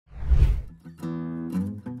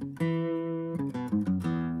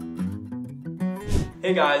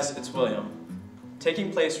Hey guys, it's William.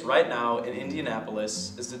 Taking place right now in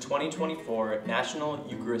Indianapolis is the 2024 National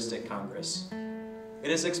Eucharistic Congress. It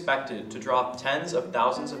is expected to draw tens of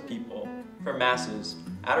thousands of people for masses,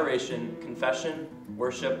 adoration, confession,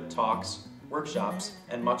 worship, talks, workshops,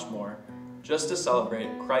 and much more, just to celebrate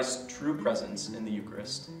Christ's true presence in the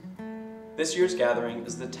Eucharist. This year's gathering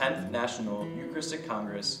is the 10th National Eucharistic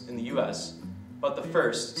Congress in the U.S., but the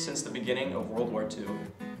first since the beginning of World War II.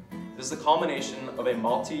 It is the culmination of a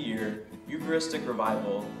multi-year Eucharistic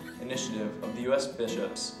revival initiative of the U.S.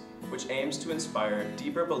 bishops, which aims to inspire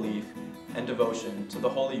deeper belief and devotion to the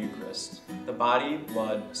Holy Eucharist, the body,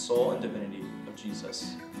 blood, soul, and divinity of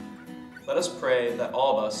Jesus. Let us pray that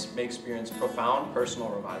all of us may experience profound personal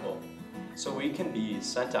revival, so we can be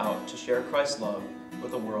sent out to share Christ's love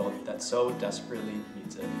with a world that so desperately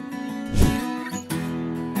needs it.